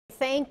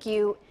Thank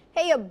you.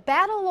 Hey, a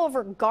battle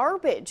over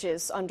garbage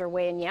is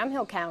underway in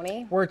Yamhill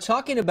County. We're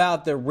talking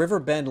about the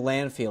Riverbend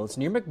landfill. It's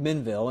near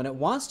McMinnville, and it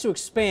wants to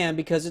expand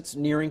because it's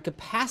nearing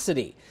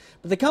capacity.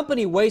 But the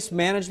company Waste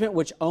Management,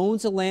 which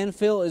owns the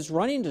landfill, is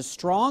running into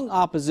strong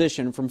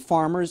opposition from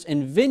farmers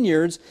and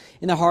vineyards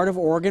in the heart of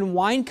Oregon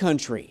wine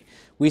country.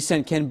 We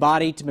sent Ken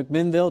Body to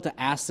McMinnville to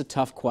ask the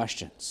tough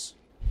questions.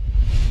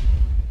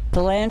 The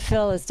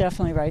landfill is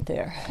definitely right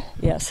there,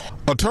 yes.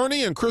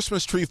 Attorney and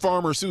Christmas tree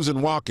farmer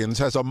Susan Watkins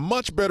has a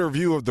much better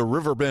view of the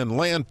Riverbend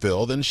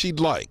landfill than she'd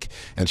like,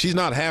 and she's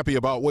not happy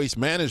about Waste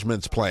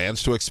Management's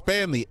plans to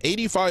expand the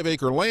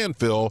 85-acre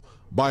landfill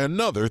by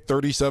another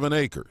 37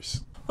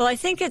 acres. Well, I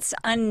think it's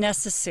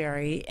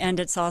unnecessary, and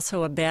it's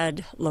also a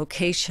bad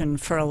location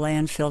for a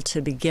landfill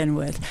to begin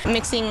with.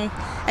 Mixing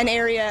an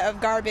area of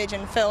garbage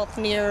and filth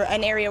near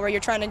an area where you're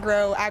trying to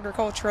grow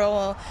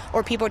agricultural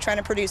or people trying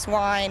to produce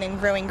wine and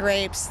growing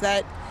grapes,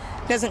 that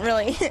doesn't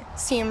really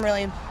seem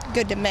really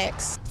good to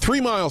mix. 3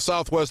 miles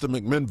southwest of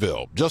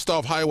McMinnville, just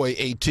off Highway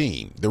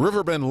 18, the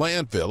Riverbend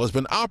landfill has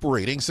been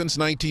operating since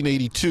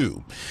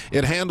 1982.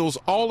 It handles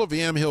all of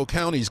Yamhill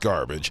County's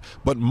garbage,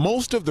 but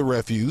most of the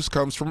refuse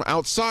comes from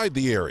outside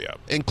the area,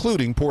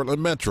 including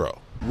Portland Metro.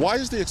 Why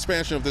is the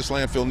expansion of this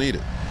landfill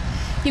needed?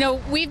 You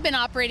know, we've been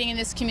operating in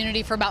this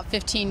community for about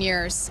 15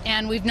 years,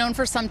 and we've known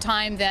for some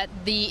time that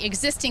the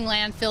existing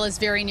landfill is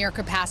very near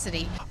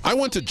capacity. I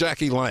went to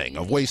Jackie Lang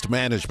of Waste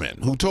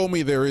Management, who told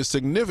me there is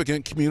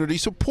significant community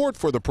support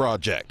for the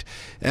project,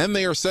 and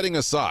they are setting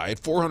aside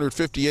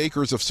 450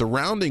 acres of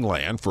surrounding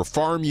land for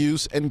farm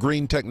use and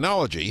green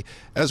technology,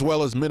 as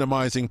well as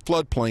minimizing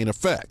floodplain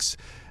effects.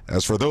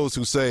 As for those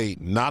who say,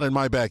 not in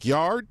my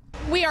backyard,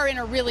 we are in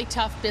a really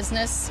tough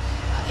business.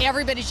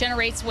 Everybody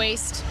generates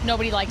waste.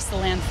 Nobody likes the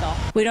landfill.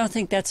 We don't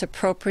think that's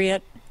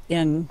appropriate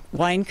in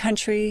wine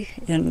country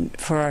and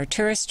for our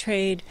tourist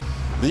trade.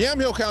 The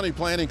Yamhill County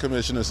Planning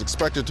Commission is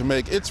expected to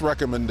make its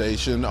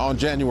recommendation on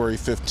January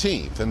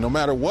 15th, and no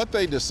matter what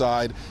they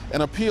decide,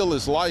 an appeal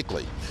is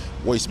likely.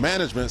 Waste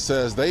Management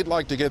says they'd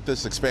like to get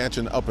this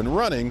expansion up and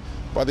running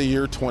by the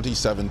year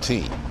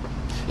 2017.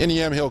 In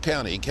Yamhill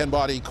County, Ken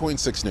Body, Queen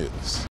 6 News.